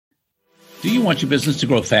Do you want your business to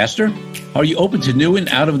grow faster? Are you open to new and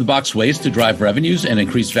out-of-the-box ways to drive revenues and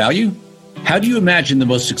increase value? How do you imagine the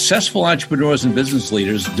most successful entrepreneurs and business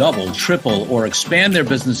leaders double, triple, or expand their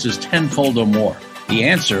businesses tenfold or more? The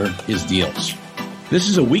answer is deals. This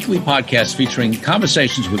is a weekly podcast featuring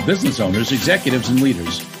conversations with business owners, executives, and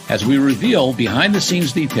leaders as we reveal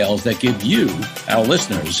behind-the-scenes details that give you, our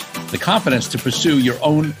listeners, the confidence to pursue your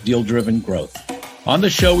own deal-driven growth. On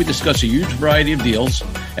the show, we discuss a huge variety of deals,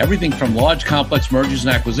 everything from large, complex mergers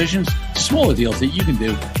and acquisitions to smaller deals that you can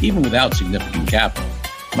do even without significant capital.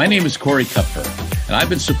 My name is Corey Kupfer, and I've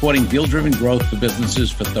been supporting deal-driven growth for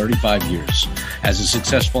businesses for 35 years as a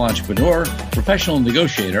successful entrepreneur, professional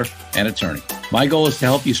negotiator, and attorney. My goal is to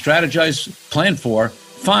help you strategize, plan for,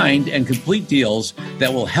 find, and complete deals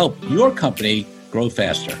that will help your company grow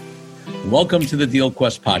faster. Welcome to the Deal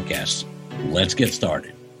Quest podcast. Let's get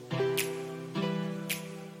started.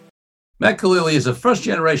 Matt Khalili is a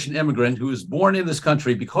first-generation immigrant who was born in this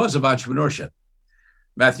country because of entrepreneurship.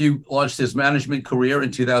 Matthew launched his management career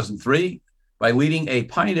in 2003 by leading a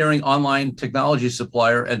pioneering online technology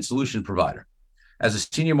supplier and solution provider. As a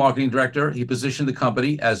senior marketing director, he positioned the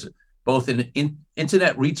company as both an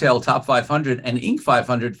internet retail top 500 and Inc.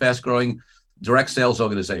 500 fast-growing direct sales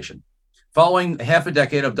organization. Following nearly half a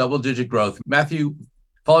decade of double-digit growth,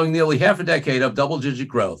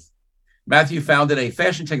 Matthew founded a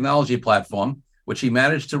fashion technology platform, which he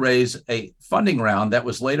managed to raise a funding round that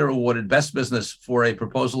was later awarded Best Business for a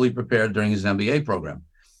proposal he prepared during his M.B.A. program.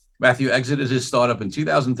 Matthew exited his startup in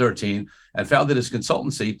 2013 and founded his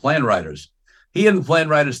consultancy, PLANWRITERS. He and the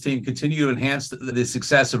PLANWRITERS team continue to enhance the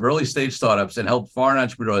success of early-stage startups and help foreign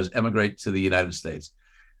entrepreneurs emigrate to the United States.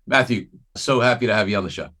 Matthew, so happy to have you on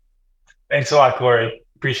the show. Thanks a lot, Corey.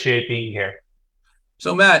 Appreciate being here.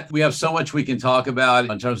 So, Matt, we have so much we can talk about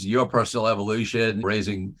in terms of your personal evolution,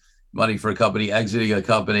 raising money for a company, exiting a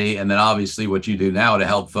company, and then obviously what you do now to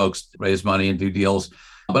help folks raise money and do deals.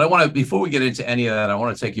 But before we get into any of that, I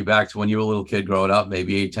want to take you back to when you were a little kid growing up,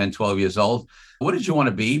 maybe 8, 10, 12 years old. What did you want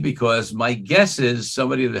to be? Because my guess is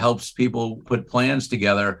somebody that helps people put plans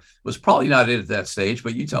together was probably not it at that stage,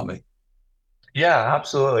 but you tell me. Yeah,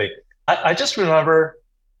 absolutely. I just remember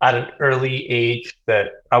at an early age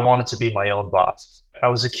that I wanted to be my own boss. I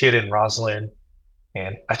was a kid in Roslyn,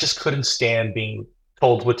 and I just couldn't stand being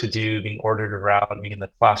told what to do, being ordered around, being in the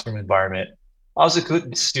classroom environment. I was a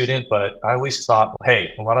good student, but I always thought,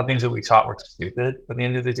 hey, a lot of things that we taught were stupid at the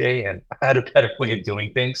end of the day, and I had a better way of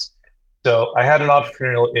doing things. So I had an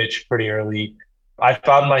entrepreneurial itch pretty early. I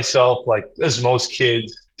found myself, like as most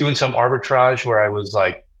kids, doing some arbitrage where I was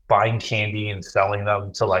like buying candy and selling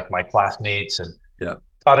them to like my classmates, and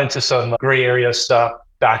got into some gray area stuff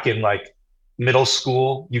back in like middle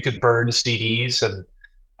school. You could burn CDs, and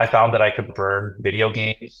I found that I could burn video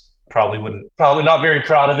games. Probably not very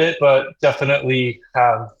proud of it, but definitely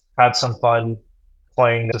have had some fun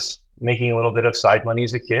playing, just making a little bit of side money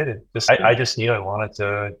as a kid. And I just knew I wanted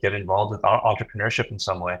to get involved with entrepreneurship in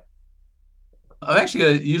some way.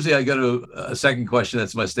 Usually I go to a second question.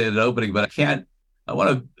 That's my stated opening, but I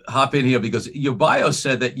want to hop in here because your bio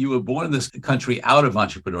said that you were born in this country out of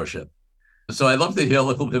entrepreneurship. So I'd love to hear a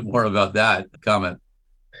little bit more about that comment.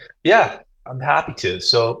 Yeah, I'm happy to.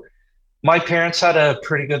 So my parents had a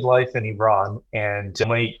pretty good life in Iran, and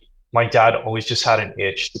my dad always just had an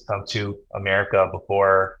itch to come to America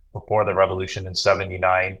before the revolution in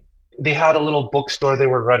 '79. They had a little bookstore they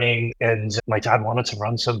were running, and my dad wanted to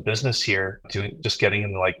run some business here, just getting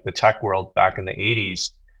in like the tech world back in the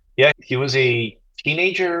 '80s. Yeah, he was a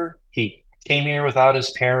teenager. He came here without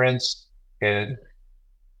his parents and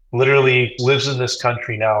literally lives in this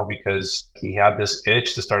country now because he had this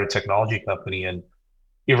itch to start a technology company. And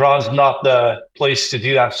Iran's not the place to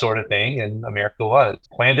do that sort of thing, and America was.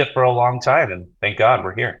 Planned it for a long time, and thank God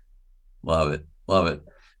we're here. Love it. Love it.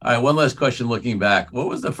 All right, one last question looking back. What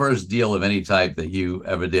was the first deal of any type that you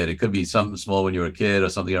ever did? It could be something small when you were a kid or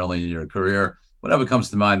something early in your career. Whatever comes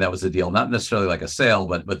to mind, that was a deal. Not necessarily like a sale,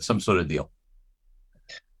 but some sort of deal.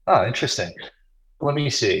 Oh, interesting. Let me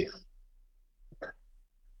see.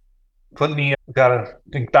 Gotta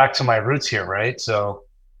think back to my roots here, right? So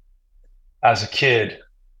as a kid,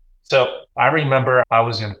 I remember I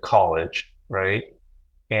was in college, right?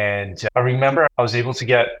 And I remember I was able to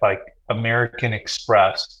get like American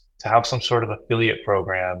Express to have some sort of affiliate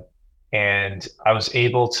program. And I was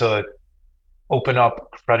able to open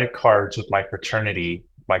up credit cards with my fraternity,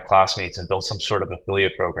 my classmates, and build some sort of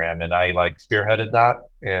affiliate program. And I like spearheaded that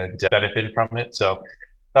and benefited from it. So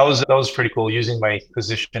that was pretty cool, using my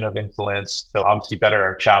position of influence to obviously better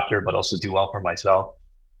our chapter, but also do well for myself.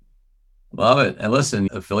 Love it. And listen,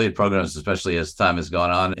 affiliate programs, especially as time has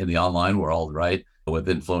gone on in the online world, right? with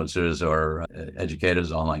influencers or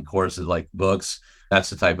educators, online courses like books. That's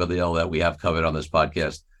the type of deal that we have covered on this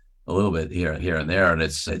podcast a little bit here and there. And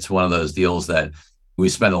it's one of those deals that we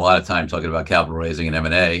spend a lot of time talking about capital raising and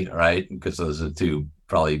M&A, right? Because those are two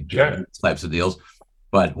probably types of deals.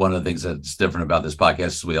 But one of the things that's different about this podcast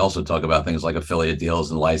is we also talk about things like affiliate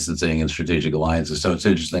deals and licensing and strategic alliances. So it's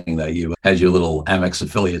interesting that you had your little Amex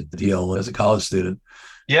affiliate deal as a college student.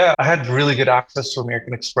 Yeah, I had really good access to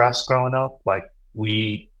American Express growing up. Like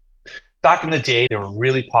back in the day, they were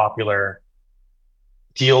really popular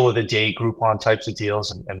deal of the day, Groupon types of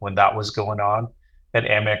deals. And when that was going on, and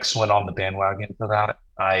Amex went on the bandwagon for that.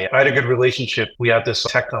 I had a good relationship. We had this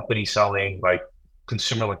tech company selling like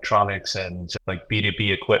consumer electronics and like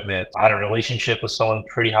B2B equipment. I had a relationship with someone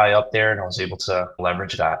pretty high up there, and I was able to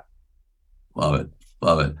leverage that. Love it.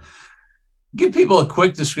 Love it. Give people a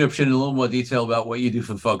quick description in a little more detail about what you do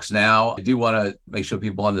for folks now. I do want to make sure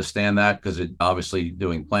people understand that, because obviously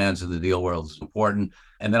doing plans in the deal world is important.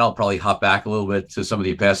 And then I'll probably hop back a little bit to some of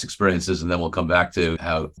the past experiences, and then we'll come back to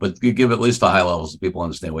how, but you give at least the high levels so people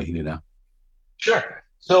understand what you do now. Sure.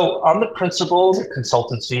 So I'm the principal of a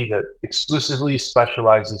consultancy that exclusively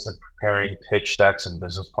specializes in preparing pitch decks and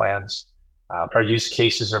business plans. Our use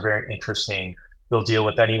cases are very interesting. We'll deal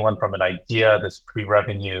with anyone from an idea that's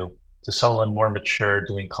pre-revenue to someone more mature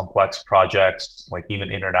doing complex projects, like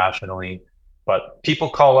even internationally. But people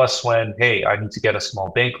call us when, hey, I need to get a small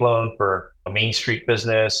bank loan for a Main Street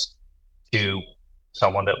business, to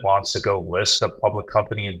someone that wants to go list a public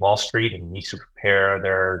company in Wall Street and needs to prepare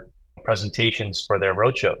their presentations for their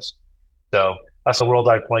roadshows. So that's the world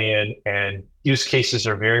I play in, and use cases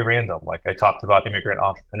are very random. Like I talked about immigrant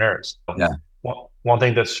entrepreneurs. Yeah. One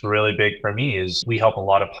thing that's really big for me is we help a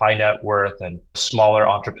lot of high net worth and smaller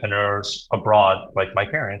entrepreneurs abroad, like my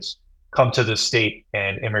parents, come to the state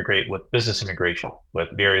and immigrate with business immigration with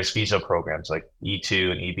various visa programs like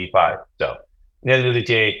E2 and EB5. So at the end of the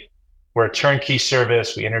day, we're a turnkey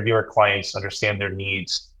service. We interview our clients, understand their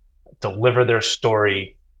needs, deliver their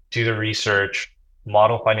story, do the research,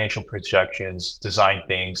 model financial projections, design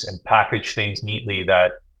things, and package things neatly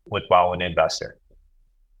that would wow an investor.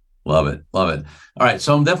 Love it. Love it. All right.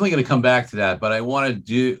 So I'm definitely going to come back to that, but I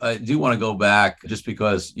do want to go back just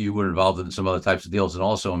because you were involved in some other types of deals. And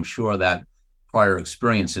also I'm sure that prior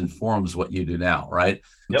experience informs what you do now, right?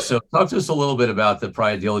 Yep. So talk to us a little bit about the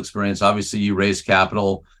prior deal experience. Obviously you raised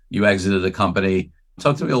capital, you exited the company.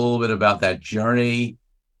 Talk to me a little bit about that journey,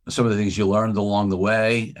 some of the things you learned along the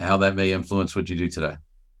way, how that may influence what you do today.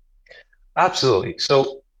 Absolutely.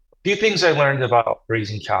 So a few things I learned about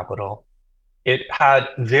raising capital. It had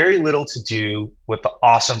very little to do with the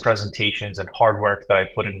awesome presentations and hard work that I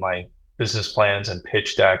put in my business plans and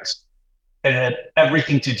pitch decks. And it had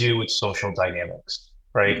everything to do with social dynamics,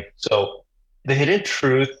 right? So the hidden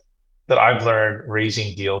truth that I've learned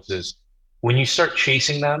raising deals is when you start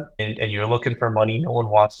chasing them and you're looking for money, no one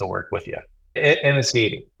wants to work with you. And it's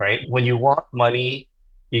dating, right? When you want money,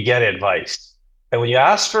 you get advice. And when you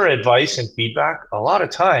ask for advice and feedback, a lot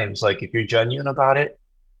of times, like if you're genuine about it,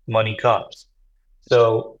 money comes.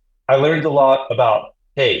 So I learned a lot about,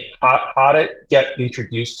 hey, how to get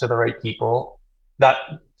introduced to the right people, that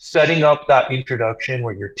setting up that introduction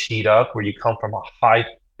where you're teed up, where you come from a high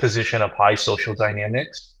position of high social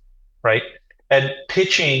dynamics, right? And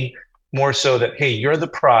pitching more so that, hey, you're the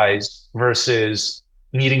prize versus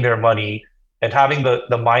needing their money and having the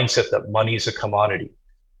mindset that money is a commodity,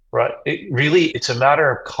 right? It's a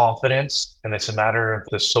matter of confidence, and it's a matter of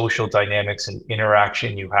the social dynamics and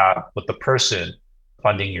interaction you have with the person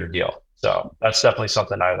funding your deal. So that's definitely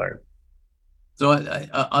something I learned. So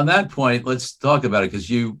on that point, let's talk about it, because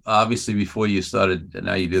you obviously, before you started, and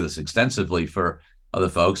now you do this extensively for other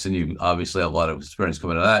folks, and you obviously have a lot of experience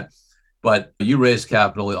coming to that, but you raised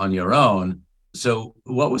capital on your own. So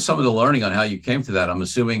what was some of the learning on how you came to that? I'm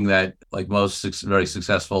assuming that, like most very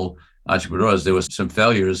successful entrepreneurs, there was some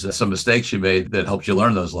failures, some mistakes you made that helped you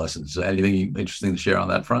learn those lessons. Anything interesting to share on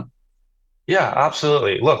that front? Yeah,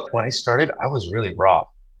 absolutely. Look, when I started, I was really raw,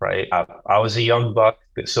 right? I was a young buck,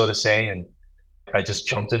 so to say, and I just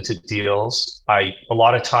jumped into deals. A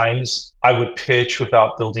lot of times I would pitch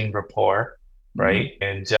without building rapport, right? Mm-hmm.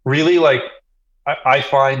 And really, like, I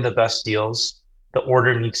find the best deals, the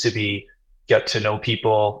order needs to be get to know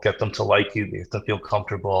people, get them to like you, get them to feel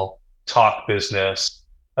comfortable, talk business,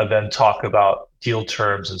 and then talk about deal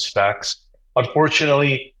terms and specs.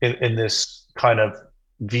 Unfortunately, in this kind of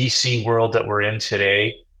VC world that we're in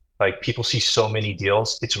today, like people see so many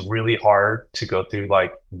deals, it's really hard to go through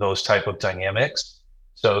like those type of dynamics.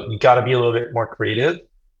 So you got to be a little bit more creative.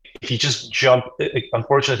 If you just jump,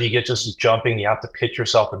 unfortunately, if you get just jumping, you have to pitch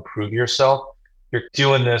yourself and prove yourself. You're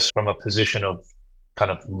doing this from a position of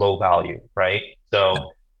kind of low value, right?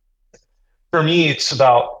 So for me, it's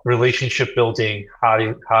about relationship building, how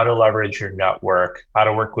to leverage your network, how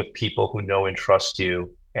to work with people who know and trust you,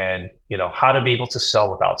 and how to be able to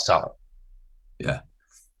sell without selling. Yeah.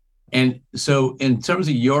 And so in terms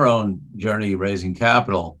of your own journey raising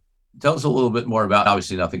capital, tell us a little bit more about,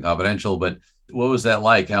 obviously nothing confidential, but what was that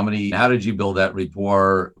like? How did you build that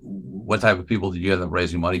rapport? What type of people did you end up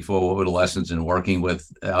raising money for? What were the lessons in working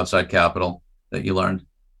with outside capital that you learned?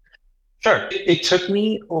 Sure. It took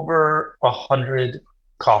me over 100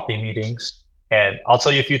 coffee meetings, and I'll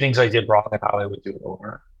tell you a few things I did wrong and how I would do it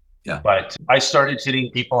over. Yeah. But I started hitting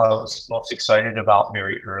people I was most excited about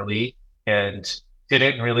very early and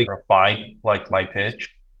didn't really refine like my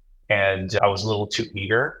pitch. And I was a little too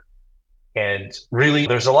eager. And really,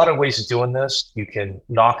 there's a lot of ways of doing this. You can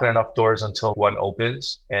knock on enough doors until one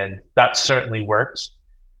opens, and that certainly works.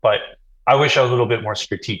 But I wish I was a little bit more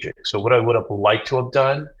strategic. So what I would have liked to have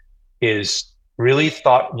done is really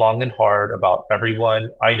thought long and hard about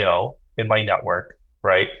everyone I know in my network,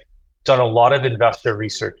 right? Done a lot of investor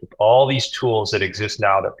research with all these tools that exist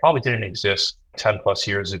now that probably didn't exist 10 plus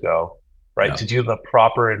years ago, right? Yeah. To do the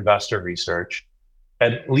proper investor research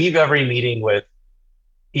and leave every meeting with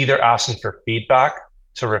either asking for feedback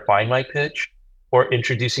to refine my pitch or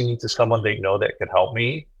introducing me to someone they know that could help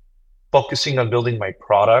me, focusing on building my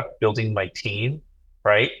product, building my team,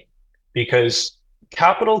 right? Because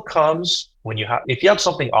capital comes when if you have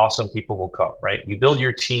something awesome, people will come, right? You build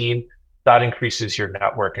your team, that increases your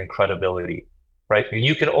network and credibility, right? And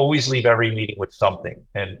you can always leave every meeting with something.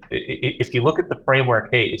 And if you look at the framework,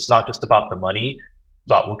 hey, it's not just about the money,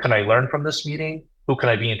 but what can I learn from this meeting? Who can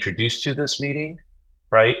I be introduced to this meeting,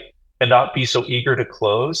 right? And not be so eager to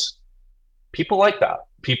close. People like that.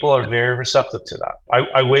 People are very receptive to that.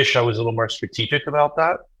 I wish I was a little more strategic about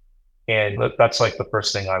that. And that's like the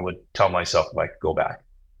first thing I would tell myself if I could go back.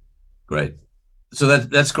 Great. So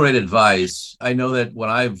that's great advice. I know that when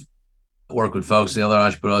I've worked with folks, the other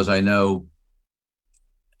entrepreneurs I know,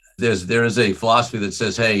 there is a philosophy that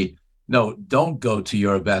says, hey, no, don't go to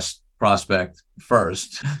your best prospect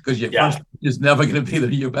first, because your first is never going to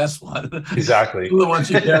be your best one. Exactly. The ones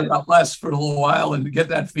you care about less for a little while and get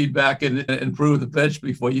that feedback and improve the pitch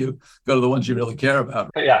before you go to the ones you really care about.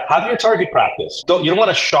 Yeah, have your target practice. You don't want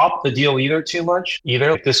to shop the deal either too much. Either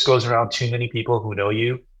if this goes around too many people who know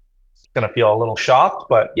you, it's going to feel a little shocked,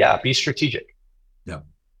 but yeah, be strategic. Yeah,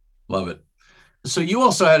 love it. So you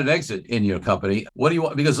also had an exit in your company. What do you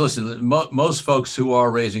want? Because listen, most folks who are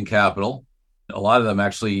raising capital, a lot of them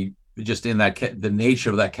actually just in the nature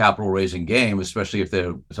of that capital raising game, especially if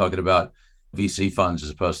they're talking about VC funds as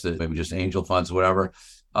opposed to maybe just angel funds or whatever.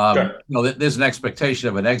 Sure. There's an expectation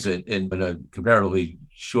of an exit in a comparatively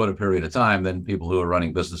shorter period of time than people who are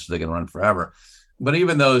running businesses they can run forever. But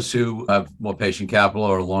even those who have more patient capital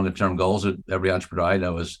or longer term goals, every entrepreneur I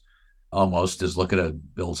know is looking to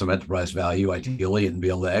build some enterprise value, ideally, and be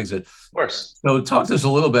able to exit. Of course. So talk to us a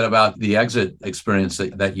little bit about the exit experience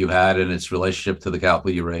that you had and its relationship to the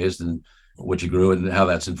capital you raised and what you grew and how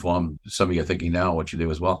that's informed some of your thinking now, what you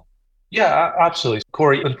do as well. Yeah, absolutely.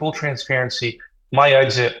 Corey, in full transparency, my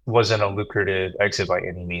exit wasn't a lucrative exit by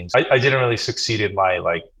any means. I didn't really succeed in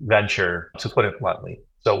my venture, to put it bluntly.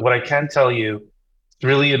 So what I can tell you, it's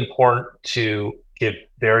really important to be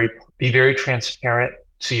very transparent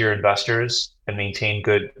to your investors and maintain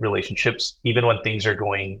good relationships, even when things are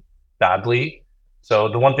going badly. So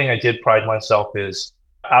the one thing I did pride myself is,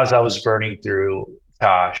 as I was burning through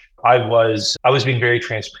cash, I was being very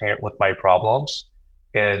transparent with my problems,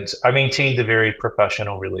 and I maintained a very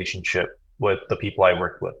professional relationship with the people I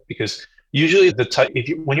worked with. Because usually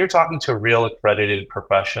when you're talking to real accredited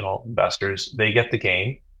professional investors, they get the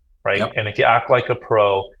game, right? Yep. And if you act like a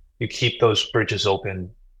pro, you keep those bridges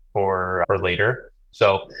open for later.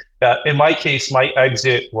 So in my case, my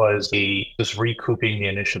exit was just recouping the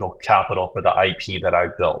initial capital for the IP that I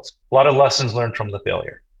built. A lot of lessons learned from the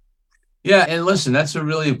failure. Yeah, and listen, that's a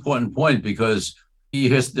really important point because you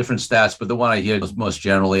hear different stats, but the one I hear most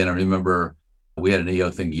generally, and I remember we had an EO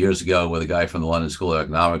thing years ago with a guy from the London School of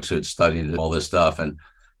Economics who had studied all this stuff. And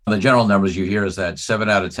the general numbers you hear is that 7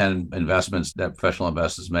 out of 10 investments that professional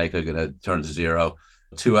investors make are going to turn to zero.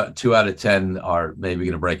 Two out of 10 are maybe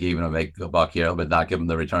going to break even or make a buck here, but not give them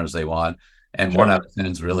the returns they want. And sure. 1 out of 10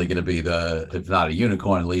 is really going to be if not a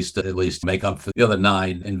unicorn, at least make up for the other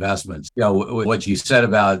 9 investments. What you said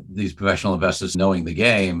about these professional investors knowing the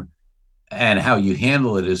game and how you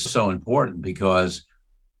handle it is so important because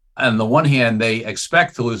on the one hand, they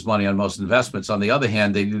expect to lose money on most investments. On the other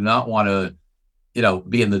hand, they do not want to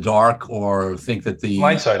be in the dark or think that the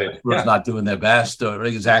Blindsided. entrepreneur's Yeah. not doing their best, or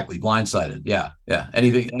exactly blindsided. Yeah. Yeah.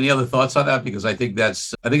 Any other thoughts on that? Because I think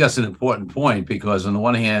that's an important point, because on the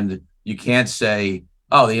one hand, you can't say,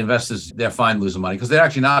 oh, the investors, they're fine losing money, because they're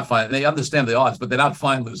actually not fine. They understand the odds, but they're not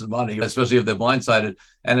fine losing money, especially if they're blindsided.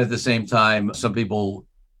 And at the same time, some people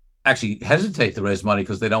actually hesitate to raise money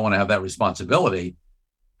because they don't want to have that responsibility.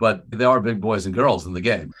 But there are big boys and girls in the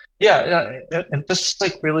game. Yeah, and this is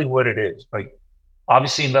like really what it is. Like,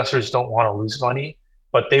 obviously, investors don't want to lose money,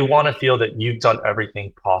 but they want to feel that you've done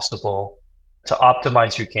everything possible to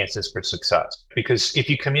optimize your chances for success. Because if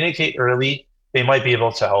you communicate early, they might be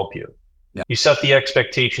able to help you. Yeah. You set the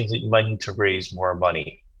expectations that you might need to raise more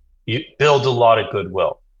money. You build a lot of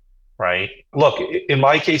goodwill, right? Look, in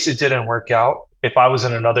my case, it didn't work out. If I was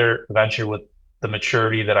in another venture with the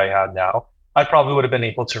maturity that I had now, I probably would have been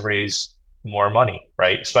able to raise more money,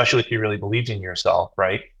 right? Especially if you really believed in yourself,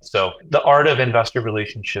 right? So the art of investor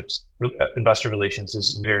relations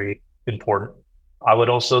is very important. I would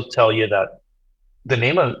also tell you that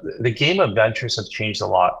the game of ventures have changed a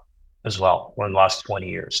lot as well in the last 20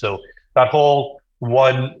 years. So that whole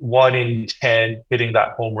one in 10 hitting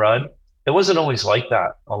that home run, it wasn't always like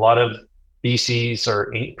that. A lot of VCs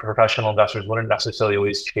or professional investors wouldn't necessarily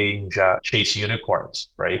always chase unicorns,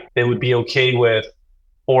 right? They would be okay with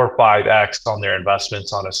 4 or 5x on their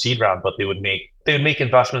investments on a seed round, but they would make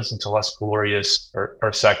investments into less glorious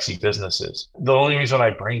or sexy businesses. The only reason I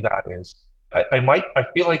bring that is I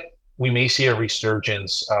feel like we may see a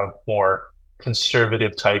resurgence of more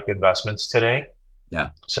conservative type investments today. Yeah.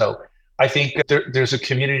 So I think there's a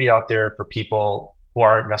community out there for people who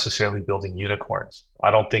aren't necessarily building unicorns.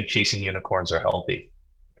 I don't think chasing unicorns are healthy.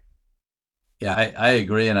 Yeah, I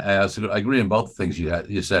agree. And I agree in both things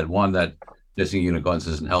you said. One, that chasing unicorns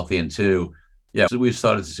isn't healthy. And two, yeah, so we've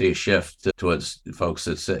started to see a shift towards folks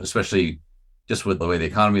that say, especially just with the way the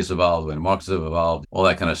economy has evolved, the way the markets have evolved, all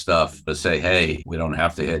that kind of stuff, to say, hey, we don't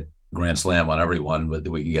have to hit grand slam on everyone, but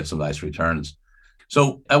we can get some nice returns.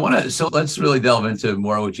 So let's really delve into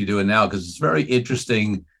more of what you're doing now, because it's very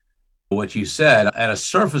interesting what you said. At a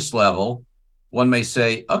surface level, one may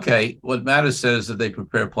say, okay, what Matt says that they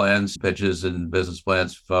prepare plans, pitches, and business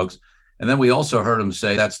plans for folks. And then we also heard him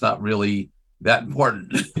say that's not really that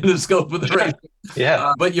important in the scope of the race.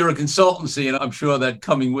 Yeah. But you're a consultancy, and I'm sure that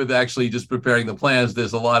coming with actually just preparing the plans,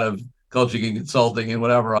 there's a lot of coaching and consulting and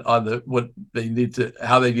whatever on how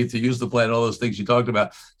they need to use the plan, all those things you talked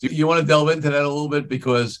about. So you want to delve into that a little bit,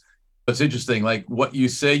 because it's interesting, like what you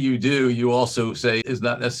say you do, you also say is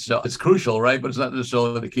not necessarily, it's crucial, right? But it's not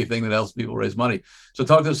necessarily the key thing that helps people raise money. So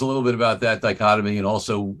talk to us a little bit about that dichotomy, and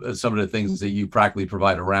also some of the things that you practically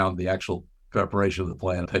provide around the actual preparation of the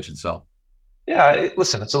plan pitch itself. Yeah.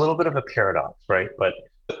 Listen, it's a little bit of a paradox, right? But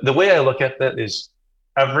the way I look at that is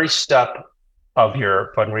every step of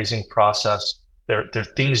your fundraising process, there are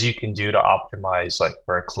things you can do to optimize like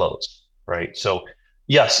for a close, right? So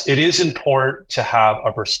yes, it is important to have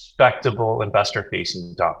a respectable investor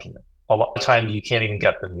facing document. A lot of times you can't even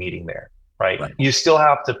get the meeting there, right? Right. You still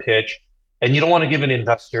have to pitch, and you don't want to give an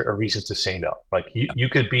investor a reason to say no. Like you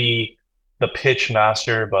could be the pitch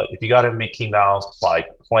master, but if you got a Mickey Mouse like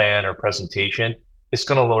plan or presentation, it's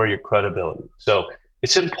going to lower your credibility. So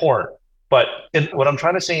it's important. But what I'm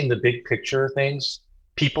trying to say in the big picture of things,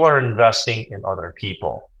 people are investing in other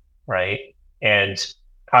people, right? And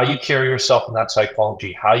how you carry yourself in that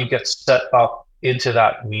psychology, how you get set up into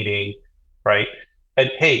that meeting, right? And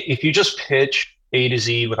hey, if you just pitch A to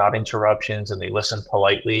Z without interruptions and they listen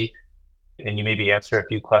politely and you maybe answer a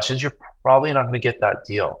few questions, you're probably not going to get that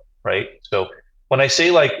deal, right? So when I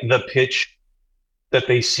say like the pitch that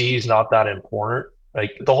they see is not that important,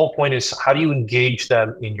 like the whole point is, how do you engage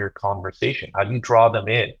them in your conversation? How do you draw them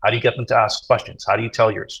in? How do you get them to ask questions? How do you tell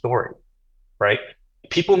your story, right?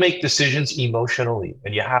 People make decisions emotionally,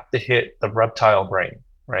 and you have to hit the reptile brain,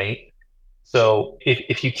 right? So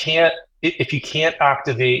if you can't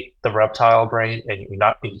activate the reptile brain and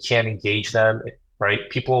you can't engage them, right?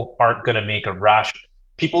 People aren't going to make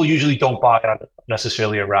people usually don't buy on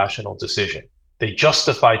necessarily a rational decision. They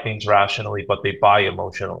justify things rationally, but they buy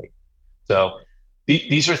emotionally. So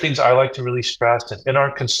these are things I like to really stress. And in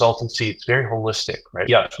our consultancy, it's very holistic, right?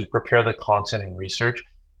 Yes, we prepare the content and research,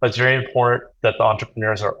 but it's very important that the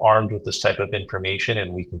entrepreneurs are armed with this type of information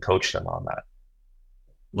and we can coach them on that.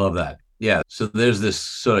 Love that. Yeah. So there's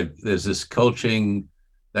this coaching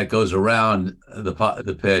that goes around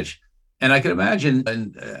the pitch. And I can imagine,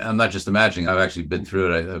 and I'm not just imagining, I've actually been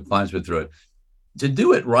through it. A client's been through it. To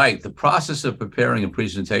do it right, the process of preparing a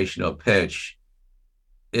presentation or pitch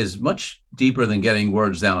is much deeper than getting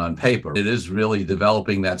words down on paper. It is really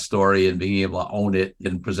developing that story and being able to own it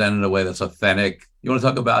and present it in a way that's authentic. You want to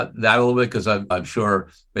talk about that a little bit? Because I'm sure,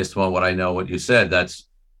 based upon what I know, what you said, that's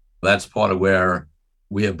part of where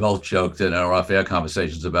we have both joked in our off-air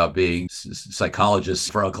conversations about being psychologists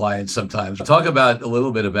for our clients sometimes. Talk about a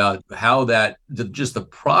little bit about how just the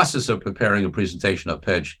process of preparing a presentation, a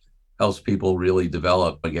pitch, helps people really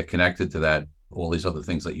develop and get connected to that, all these other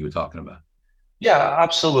things that you were talking about. Yeah,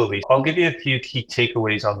 absolutely. I'll give you a few key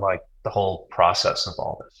takeaways on like the whole process of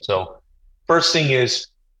all this. So first thing is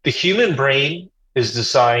the human brain is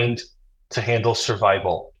designed to handle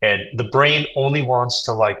survival, and the brain only wants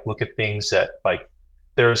to like look at things that like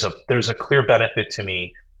there's a clear benefit to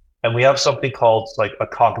me. And we have something called like a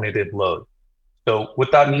cognitive load. So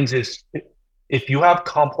what that means is if you have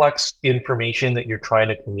complex information that you're trying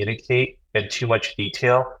to communicate in too much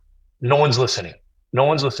detail, no one's listening. No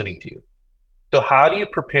one's listening to you. So how do you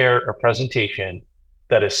prepare a presentation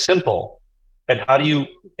that is simple? And how do you,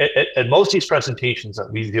 and most of these presentations that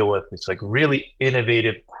we deal with, it's like really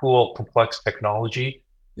innovative, cool, complex technology.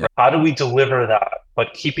 Yeah. How do we deliver that,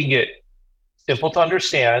 but keeping it simple to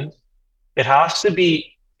understand? It has to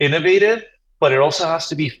be innovative, but it also has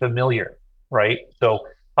to be familiar, right? So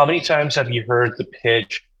how many times have you heard the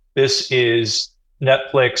pitch, this is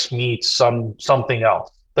Netflix meets something else?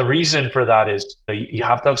 The reason for that is you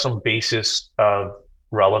have to have some basis of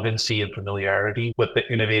relevancy and familiarity with the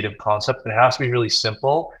innovative concept. It has to be really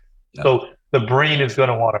simple. Yeah. So the brain is going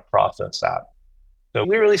to want to process that. So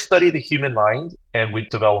we really study the human mind, and we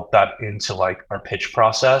develop that into like our pitch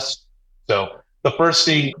process. So the first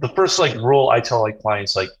like rule I tell like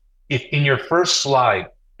clients, like if in your first slide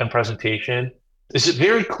and presentation, is it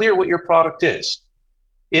very clear what your product is?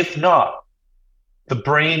 If not, the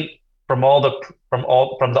brain from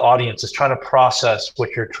the audience is trying to process what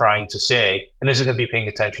you're trying to say and isn't going to be paying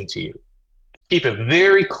attention to you. Keep it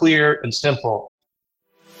very clear and simple.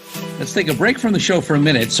 Let's take a break from the show for a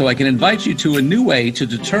minute so I can invite you to a new way to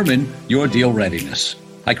determine your deal readiness.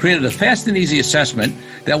 I created a fast and easy assessment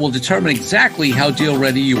that will determine exactly how deal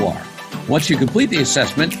ready you are. Once you complete the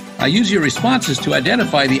assessment, I use your responses to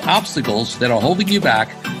identify the obstacles that are holding you back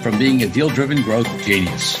from being a deal-driven growth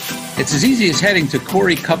genius. It's as easy as heading to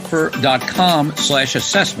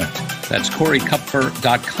CoreyKupfer.com/assessment. That's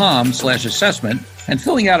CoreyKupfer.com/assessment and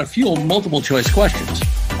filling out a few multiple choice questions.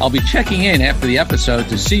 I'll be checking in after the episode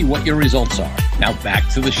to see what your results are. Now back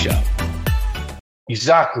to the show.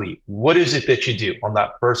 Exactly. What is it that you do on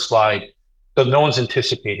that first slide so no one's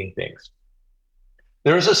anticipating things?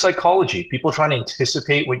 There is a psychology. People trying to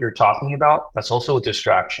anticipate what you're talking about. That's also a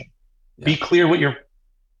distraction. Yeah. Be clear what your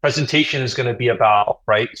presentation is going to be about,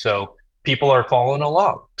 right? So people are following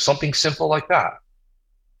along. Something simple like that.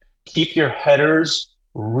 Keep your headers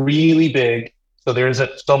really big so there isn't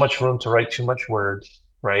so much room to write too much words,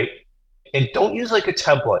 right? And don't use like a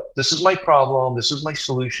template. This is my problem. This is my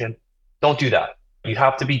solution. Don't do that. You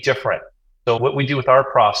have to be different. So what we do with our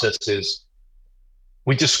process is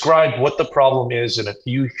we describe what the problem is in a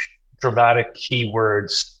few dramatic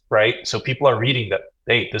keywords, right? So people are reading that,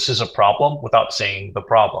 hey, this is a problem without saying the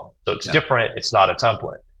problem. So it's different. It's not a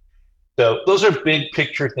template. So those are big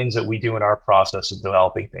picture things that we do in our process of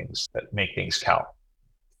developing things that make things count.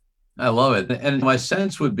 I love it. And my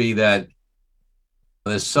sense would be that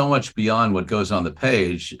there's so much beyond what goes on the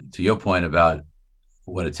page, to your point about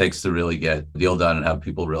what it takes to really get the deal done and have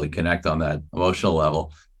people really connect on that emotional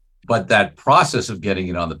level. But that process of getting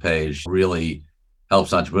it on the page really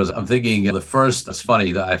helps entrepreneurs. I'm thinking it's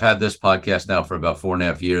funny that I've had this podcast now for about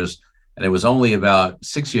 4.5 years. And it was only about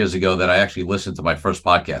 6 years ago that I actually listened to my first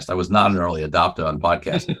podcast. I was not an early adopter on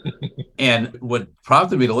podcasting. And what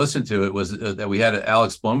prompted me to listen to it was that we had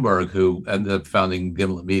Alex Blumberg, who ended up founding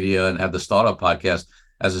Gimlet Media and had the Startup Podcast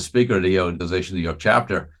as a speaker at the organization New York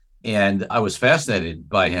chapter. And I was fascinated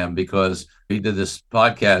by him because he did this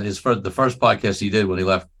podcast. The first podcast he did when he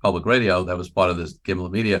left public radio, that was part of this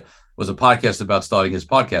Gimlet Media, was a podcast about starting his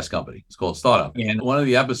podcast company. It's called Startup. And one of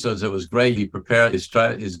the episodes that was great, he prepared, he's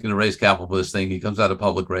going to raise capital for this thing. He comes out of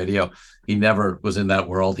public radio. He never was in that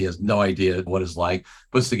world. He has no idea what it's like,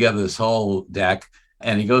 puts together this whole deck,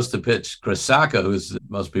 and he goes to pitch Chris Sacca, who's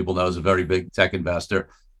most people know is a very big tech investor.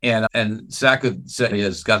 And Sacca said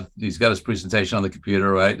he's got his presentation on the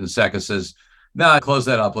computer, right? And Sacca says, "Nah, close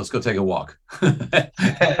that up. Let's go take a walk."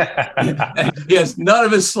 He has none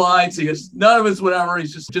of his slides. He has none of his whatever.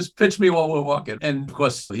 He's just pitch me while we're walking. And of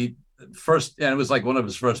course, it was like one of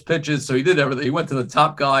his first pitches. So he did everything. He went to the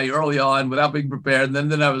top guy early on without being prepared, and then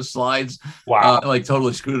didn't have his slides. Wow.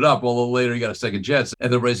 Totally screwed it up. Although later he got a second chance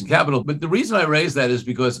and they're raising capital. But the reason I raised that is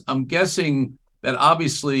because I'm guessing that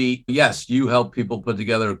obviously, yes, you help people put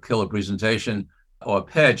together a killer presentation or a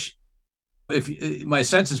pitch. If my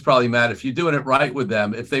sense is probably, Matt, if you're doing it right with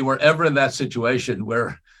them, if they were ever in that situation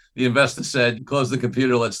where the investor said, close the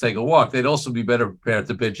computer, let's take a walk, they'd also be better prepared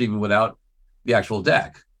to pitch even without the actual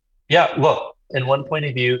deck. Yeah, look, in one point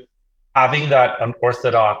of view, having that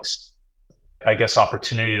unorthodox, I guess,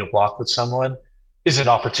 opportunity to walk with someone is an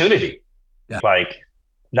opportunity. Yeah. Like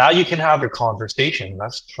now you can have your conversation.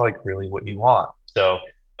 That's like really what you want. So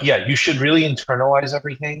yeah, you should really internalize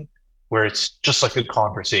everything where it's just like a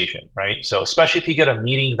conversation, right? So especially if you get a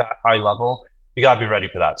meeting that high level, you gotta be ready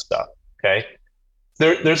for that stuff. Okay.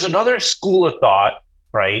 There's another school of thought,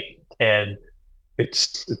 right? And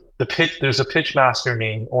it's the pitch. There's a pitch master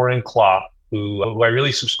named Oren Klopp who I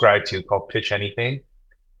really subscribe to called Pitch Anything,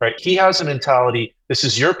 right? He has a mentality. This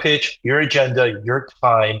is your pitch, your agenda, your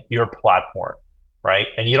time, your platform, right?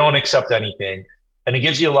 And you don't accept anything. And it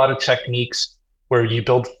gives you a lot of techniques where you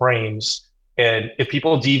build frames. And if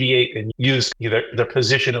people deviate and use either their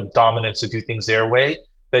position of dominance to do things their way,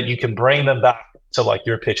 that you can bring them back to like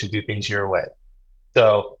your pitch to do things your way.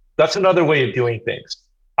 So that's another way of doing things.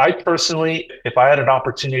 I personally, if I had an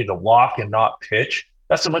opportunity to walk and not pitch,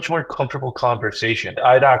 that's a much more comfortable conversation.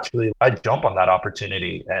 I'd jump on that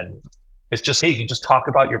opportunity. And it's just, hey, you can just talk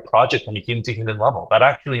about your project on a human to human level. That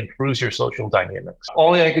actually improves your social dynamics.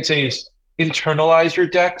 Only I could say is internalize your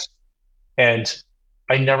decks. And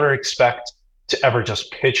I never expect to ever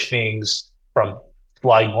just pitch things from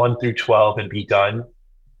slide 1 through 12 and be done.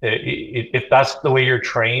 If that's the way you're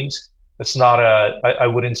trained, it's not I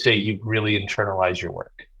wouldn't say you really internalize your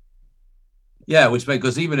work. Yeah, which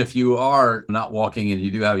because even if you are not walking and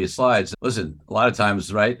you do have your slides, listen, a lot of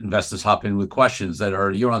times, right, investors hop in with questions that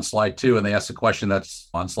are, you're on slide 2 and they ask a question that's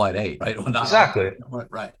on slide 8, right? Or not. Exactly.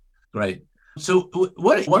 Right. Great. So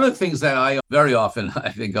one of the things that I very often, I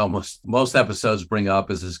think almost most episodes bring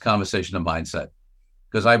up is this conversation of mindset,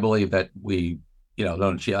 because I believe that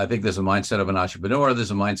I think there's a mindset of an entrepreneur,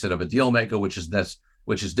 there's a mindset of a deal maker, which is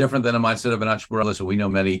different than a mindset of an entrepreneur. Listen, we know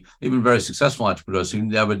many, even very successful entrepreneurs who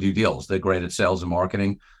never do deals. They're great at sales and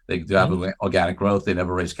marketing. They do have organic growth. They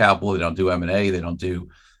never raise capital. They don't do M&A. They don't do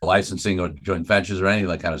licensing or joint ventures or any of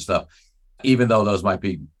that kind of stuff, even though those might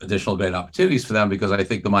be additional great opportunities for them, because I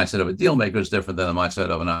think the mindset of a deal maker is different than the mindset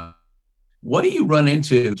of an. What do you run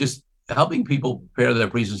into just helping people prepare their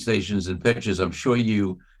presentations and pitches? I'm sure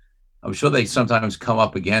they sometimes come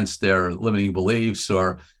up against their limiting beliefs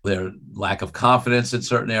or their lack of confidence in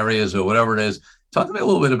certain areas or whatever it is. Talk to me a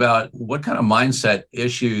little bit about what kind of mindset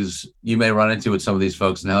issues you may run into with some of these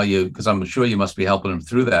folks and how because I'm sure you must be helping them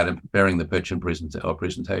through that in preparing the pitch and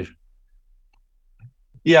presentation.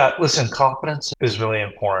 Yeah, listen, confidence is really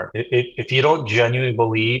important. If you don't genuinely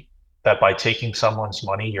believe that by taking someone's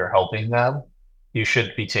money, you're helping them, you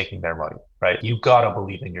shouldn't be taking their money, right? You gotta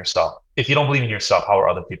believe in yourself. If you don't believe in yourself, how are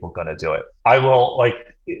other people gonna do it? I will,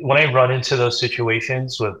 when I run into those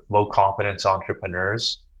situations with low confidence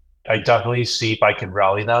entrepreneurs, I definitely see if I can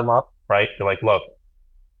rally them up, right? They're like, look,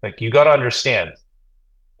 you gotta understand,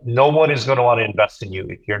 no one is gonna want to invest in you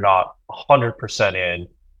if you're not 100% in,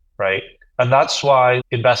 right? And that's why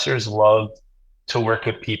investors love to work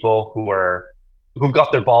with people who've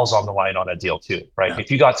got their balls on the line on a deal too, right? Yeah.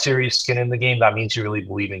 If you got serious skin in the game, that means you really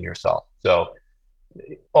believe in yourself. So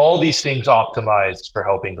all these things optimize for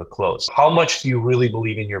helping a close. How much do you really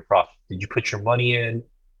believe in your product? Did you put your money in?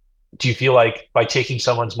 Do you feel like by taking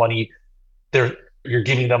someone's money, you're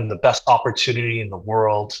giving them the best opportunity in the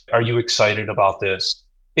world? Are you excited about this?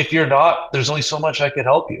 If you're not, there's only so much I could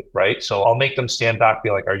help you, right? So I'll make them stand back,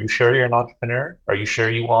 be like, are you sure you're an entrepreneur? Are you sure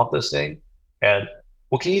you want this thing? And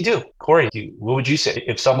what can you do? Corey, what would you say?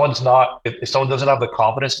 If someone doesn't have the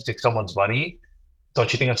confidence to take someone's money,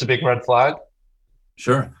 don't you think that's a big red flag?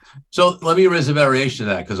 Sure. So let me raise a variation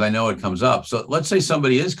of that because I know it comes up. So let's say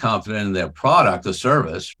somebody is confident in their product or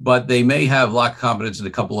service, but they may have lack of confidence in a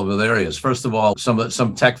couple of other areas. First of all,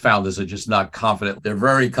 some tech founders are just not confident. They're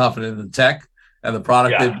very confident in the tech and the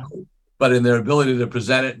product, but in their ability to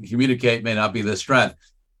present it and communicate may not be their strength.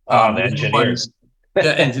 Engineers.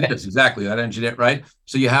 Engineers, exactly. That engineer, right?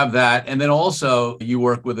 So you have that. And then also you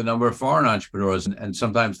work with a number of foreign entrepreneurs, and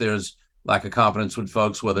sometimes there's lack of confidence with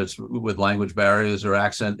folks, whether it's with language barriers or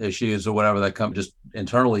accent issues or whatever that come just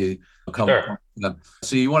internally. Sure.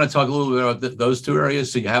 So you want to talk a little bit about those two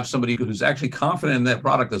areas. So you have somebody who's actually confident in their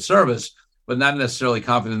product or service, but not necessarily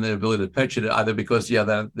confident in their ability to pitch it, either because they're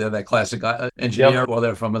that classic engineer, or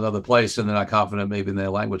they're from another place and they're not confident maybe in their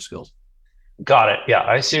language skills. Got it. Yeah,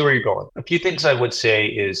 I see where you're going. A few things I would say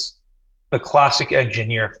is the classic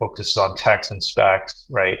engineer focuses on text and specs,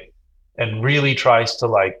 right? And really tries to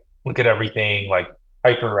look at everything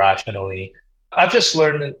hyper rationally. I've just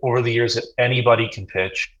learned over the years that anybody can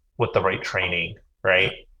pitch with the right training,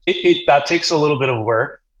 right? That takes a little bit of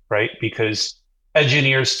work, right? Because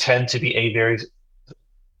engineers tend to be a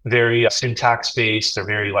very syntax based. They're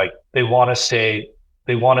very like they want to say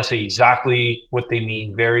exactly what they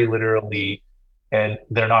mean, very literally, and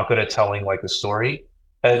they're not good at telling like a story.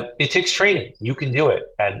 And Yep. it takes training. You can do it,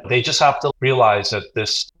 and they just have to realize that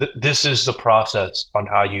this is the process on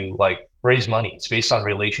how you like raise money. It's based on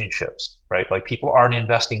relationships, right? Like people aren't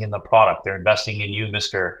investing in the product; they're investing in you,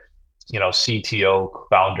 Mister, CTO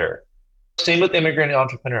founder. Same with immigrant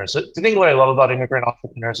entrepreneurs. The thing what I love about immigrant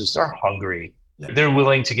entrepreneurs is they're hungry. Yep. They're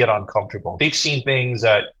willing to get uncomfortable. They've seen things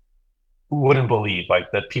that wouldn't believe,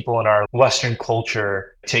 like that people in our Western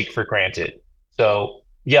culture take for granted. So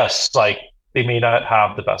yes, like they may not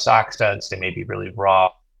have the best accents, they may be really raw,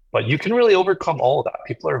 but you can really overcome all of that.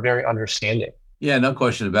 People are very understanding. Yeah, no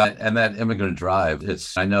question about it. And that immigrant drive,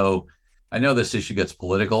 I know this issue gets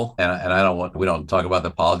political, and I don't want we don't talk about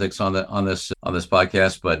the politics on this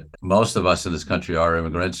podcast, but most of us in this country are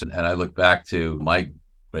immigrants, and I look back to my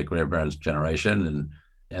great grandparents' generation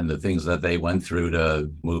and the things that they went through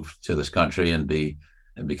to move to this country and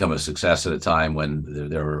become a success at a time when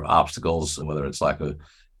there were obstacles, whether it's lack of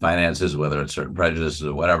finances, whether it's certain prejudices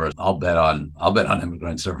or whatever. I'll bet on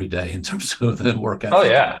immigrants every day in terms of the work Oh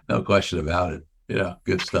ethic. yeah. No question about it. Yeah,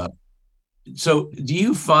 good stuff. So do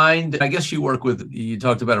you find, I guess you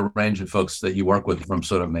talked about a range of folks that you work with from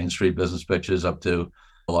sort of Main Street business pitches up to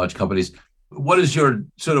large companies. What is your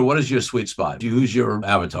sweet spot? Who's your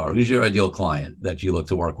avatar? Who's your ideal client that you look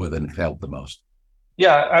to work with and help the most?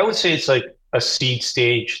 Yeah, I would say it's like a seed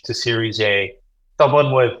stage to Series A.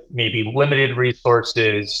 Someone with maybe limited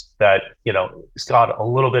resources that, it's got a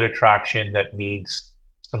little bit of traction that needs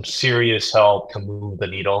some serious help to move the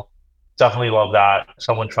needle. Definitely love that.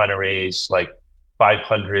 Someone trying to raise like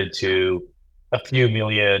 500 to a few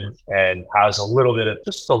million and has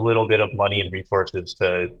just a little bit of money and resources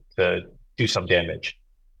to do some damage.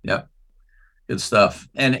 Yeah, good stuff.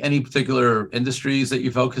 And any particular industries that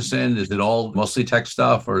you focus in? Is it all mostly tech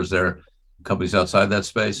stuff, or is there companies outside that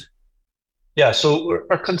space? Yeah, so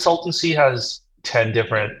our consultancy has 10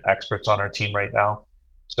 different experts on our team right now.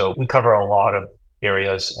 So we cover a lot of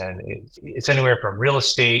areas, and it's anywhere from real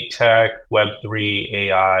estate, tech, Web3,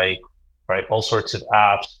 AI, right? All sorts of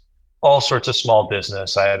apps, all sorts of small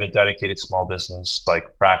business. I have a dedicated small business like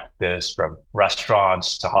practice, from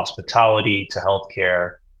restaurants to hospitality to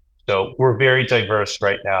healthcare. So we're very diverse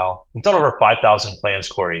right now. We've done over 5,000 plans,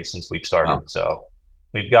 Corey, since we've Wow. started. So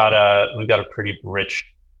we've got a pretty rich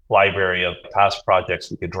library of past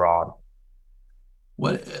projects we could draw on.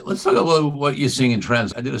 Let's talk about what you're seeing in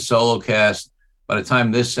trends. I did a solo cast. By the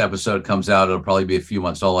time this episode comes out, it'll probably be a few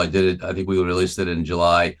months old. I did it. I think we released it in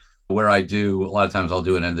July, where I do a lot of times I'll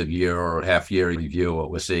do an end of year or half year review of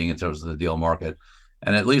what we're seeing in terms of the deal market.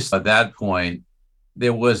 And at least at that point,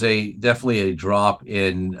 there was definitely a drop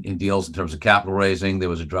in deals in terms of capital raising. There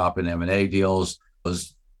was a drop in M&A deals. It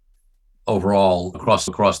was overall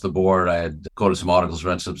across the board. I had quoted some articles,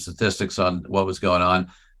 read some statistics on what was going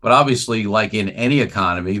on. But obviously, like in any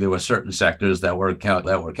economy, there were certain sectors that were counted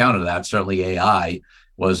to that. Certainly, AI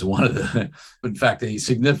was one of the, in fact, a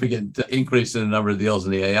significant increase in the number of deals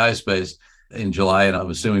in the AI space in July. And I'm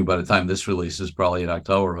assuming by the time this releases, probably in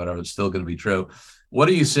October, whatever, it's still going to be true. What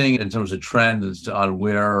are you seeing in terms of trends on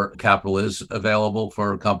where capital is available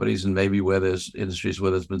for companies and maybe where there's industries where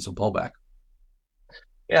there's been some pullback?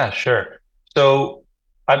 Yeah, sure. So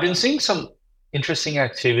I've been seeing some interesting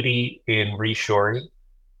activity in reshoring.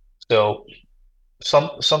 So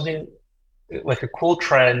something like a cool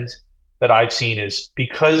trend that I've seen is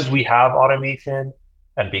because we have automation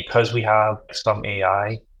and because we have some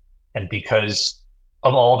AI and because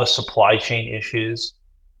of all the supply chain issues,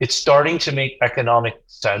 it's starting to make economic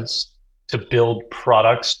sense to build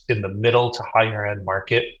products in the middle to higher end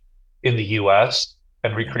market in the US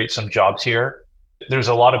and Yeah, recreate some jobs here. There's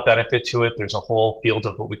a lot of benefit to it. There's a whole field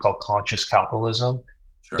of what we call conscious capitalism.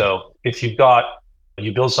 sure. So if you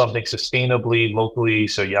build something sustainably, locally,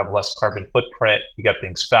 so you have less carbon footprint, you get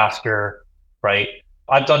things faster, right?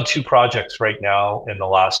 I've done two projects right now in the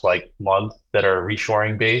last like month that are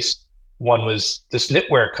reshoring based. One was this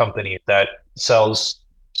knitwear company that sells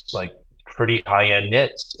like pretty high-end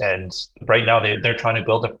knits. And right now they're trying to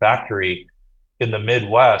build a factory in the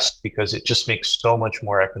Midwest because it just makes so much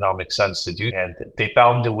more economic sense to do. And they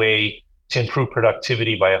found a way to improve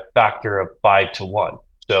productivity by a factor of 5 to 1.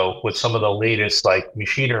 So with some of the latest like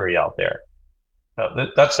machinery out there,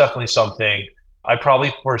 that's definitely something I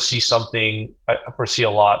foresee a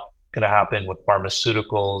lot going to happen with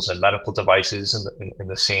pharmaceuticals and medical devices in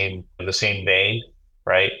the same vein,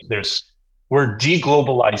 right? There's we're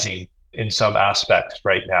deglobalizing in some aspects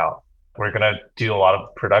right now. We're going to do a lot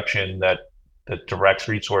of production that directs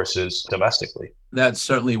resources domestically. That's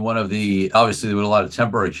certainly one of the, obviously there were a lot of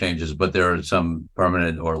temporary changes, but there are some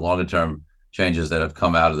permanent or longer term changes that have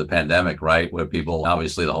come out of the pandemic, right? Where people,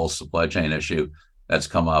 obviously the whole supply chain issue that's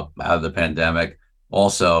come up out of the pandemic.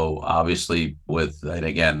 Also, obviously with, and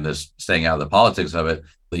again, this staying out of the politics of it,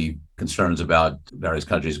 the concerns about various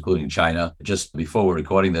countries, including China. Just before we're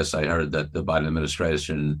recording this, I heard that the Biden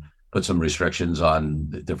administration put some restrictions on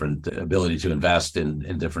the different ability to invest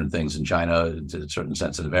in different things in China, in certain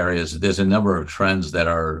sensitive areas. There's a number of trends that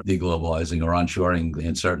are deglobalizing or onshoring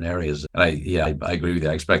in certain areas. And I agree with you.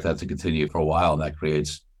 I expect that to continue for a while. And that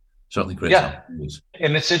certainly creates opportunities.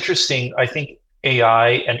 And it's interesting. I think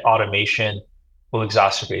AI and automation will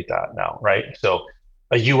exacerbate that now, right? So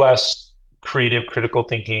a US creative, critical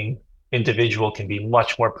thinking individual can be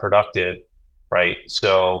much more productive, right?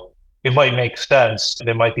 So it might make sense.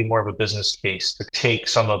 There might be more of a business case to take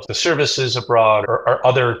some of the services abroad or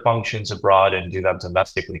other functions abroad and do them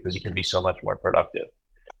domestically because you can be so much more productive.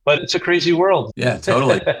 But it's a crazy world. Yeah,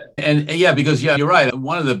 totally. And because you're right.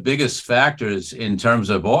 One of the biggest factors in terms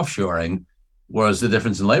of offshoring was the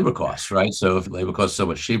difference in labor costs, right? So if labor costs so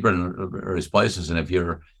much cheaper in various places, and if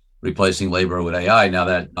you're replacing labor with AI, now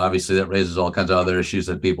that obviously that raises all kinds of other issues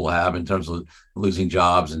that people have in terms of losing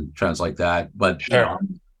jobs and trends like that. But sure.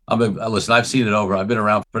 Listen, I've seen it over. I've been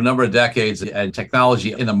around for a number of decades, and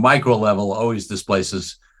technology in the micro level always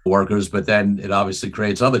displaces workers, but then it obviously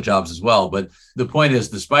creates other jobs as well. But the point is,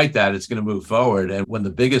 despite that, it's going to move forward. And when the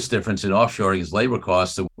biggest difference in offshoring is labor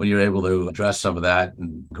costs, and when you're able to address some of that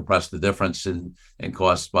and compress the difference in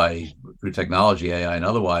costs through technology, AI and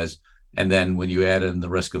otherwise, and then when you add in the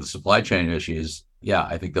risk of the supply chain issues,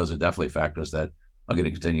 I think those are definitely factors that are going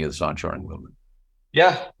to continue this onshoring movement.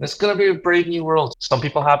 Yeah, it's going to be a brave new world. Some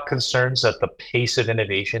people have concerns that the pace of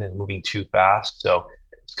innovation is moving too fast. So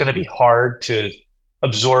it's going to be hard to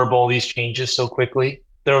absorb all these changes so quickly.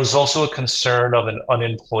 There was also a concern of an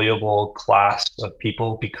unemployable class of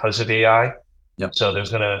people because of AI. Yep. So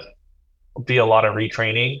there's going to be a lot of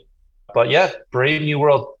retraining. But yeah, brave new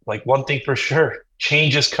world. Like one thing for sure,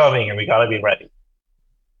 change is coming and we got to be ready.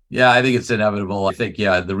 Yeah, I think it's inevitable. I think, the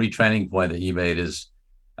retraining point that you made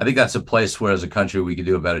I think that's a place where as a country we could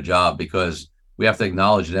do a better job, because we have to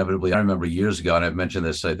acknowledge inevitably. I remember years ago, and I've mentioned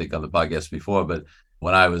this, I think, on the podcast before, but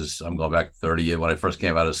when I'm going back 30 years, when I first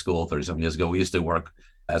came out of school 30-something years ago, we used to work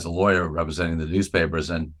as a lawyer representing the newspapers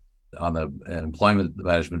and on the employment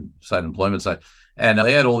management side, and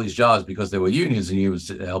they had all these jobs because they were unions and used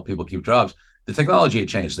to help people keep jobs. The technology had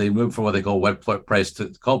changed. They moved from what they call wet press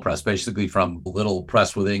to cold press, basically from little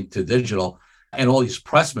press with ink to digital. And all these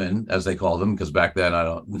pressmen, as they call them, because back then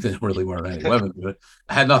there really weren't any women, but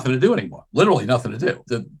had nothing to do anymore. Literally nothing to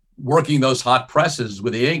do. Working those hot presses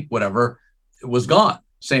with the ink, whatever, it was gone.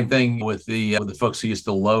 Same thing with the folks who used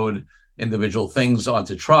to load individual things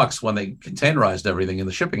onto trucks when they containerized everything in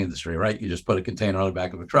the shipping industry, right? You just put a container on the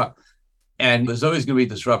back of a truck. And there's always going to be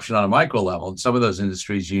disruption on a micro level. And some of those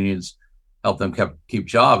industries, unions help them keep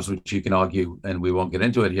jobs, which you can argue, and we won't get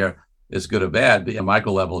into it here, is good or bad. But at a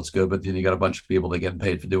micro level, it's good, but then you got a bunch of people that get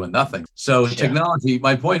paid for doing nothing. So technology,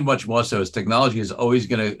 my point much more so is technology is always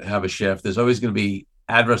going to have a shift. There's always going to be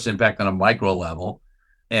adverse impact on a micro level.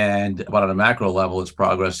 But on a macro level, it's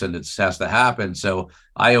progress and it has to happen. So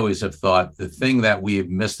I always have thought the thing that we've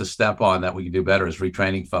missed a step on that we can do better is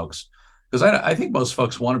retraining folks. Because I think most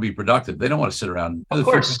folks want to be productive. They don't want to sit around. Of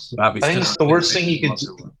course. I think the worst thing you could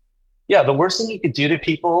do. Yeah, the worst thing you could do to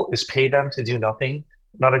people is pay them to do nothing.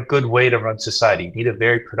 Not a good way to run society.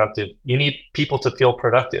 You need people to feel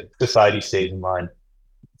productive. Society stays in mind.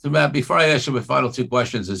 So Matt, before I ask you my final two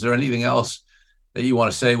questions, is there anything else that you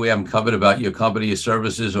want to say we haven't covered about your company, your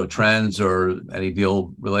services or trends or any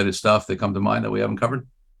deal related stuff that come to mind that we haven't covered?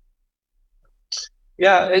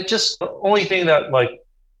 Yeah, it just, the only thing that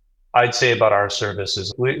I'd say about our service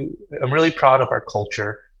is I'm really proud of our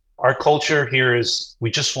culture. Our culture here is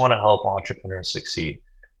we just want to help entrepreneurs succeed.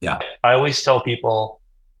 Yeah. I always tell people,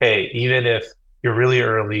 hey, even if you're really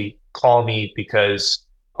early, call me, because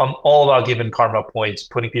I'm all about giving karma points,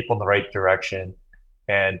 putting people in the right direction.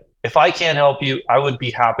 And if I can't help you, I would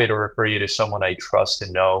be happy to refer you to someone I trust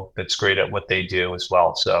and know that's great at what they do as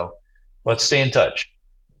well. So let's stay in touch.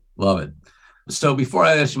 Love it. So before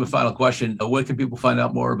I ask you a final question, where can people find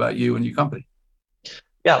out more about you and your company?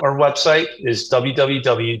 Yeah, our website is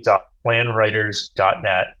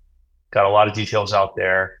www.planwriters.net. Got a lot of details out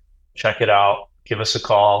there. Check it out. Give us a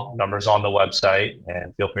call. Numbers on the website,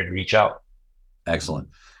 and feel free to reach out. Excellent.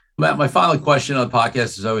 Matt, my final question on the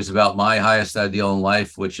podcast is always about my highest ideal in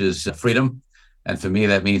life, which is freedom. And for me,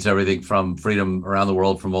 that means everything from freedom around the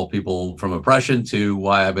world from all people from oppression to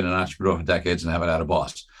why I've been an entrepreneur for decades and haven't had a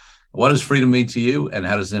boss. What does freedom mean to you, and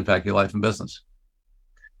how does it impact your life and business?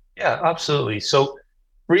 Yeah, absolutely. So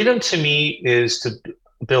freedom to me is the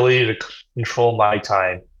ability to control my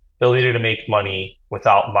time, ability to make money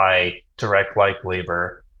without my direct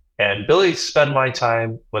labor, and ability to spend my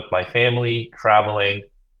time with my family, traveling,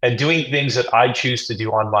 and doing things that I choose to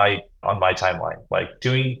do on my timeline, like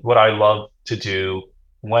doing what I love to do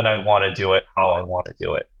when I want to do it, how I want to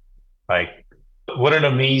do it. Like, what an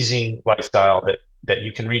amazing lifestyle that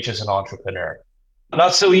you can reach as an entrepreneur.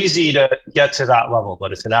 Not so easy to get to that level,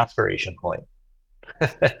 but it's an aspiration point.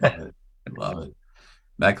 Love it. I love it.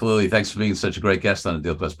 Matt Khalili, thanks for being such a great guest on the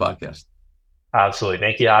Deal Quest podcast. Absolutely.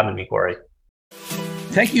 Thank you for having me, Corey.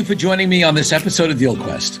 Thank you for joining me on this episode of Deal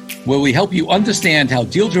Quest, where we help you understand how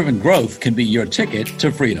deal-driven growth can be your ticket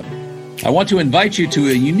to freedom. I want to invite you to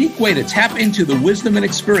a unique way to tap into the wisdom and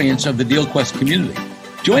experience of the Deal Quest community.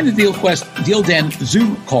 Join the Deal Quest Deal Den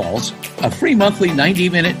Zoom calls, a free monthly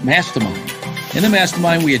 90-minute mastermind. In the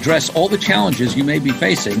mastermind, we address all the challenges you may be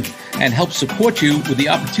facing and help support you with the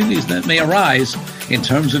opportunities that may arise in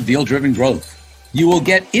terms of deal-driven growth. You will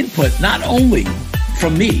get input not only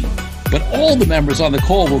from me, but all the members on the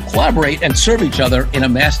call will collaborate and serve each other in a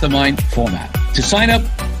mastermind format. To sign up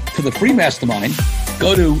for the free mastermind,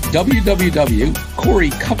 go to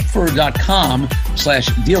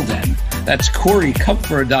www.corykupfer.com/dealden. That's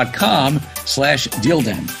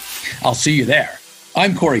corykupfer.com/dealden. I'll see you there.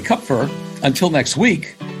 I'm Corey Kupfer. Until next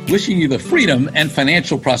week, wishing you the freedom and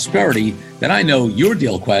financial prosperity that I know your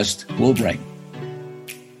Deal Quest will bring.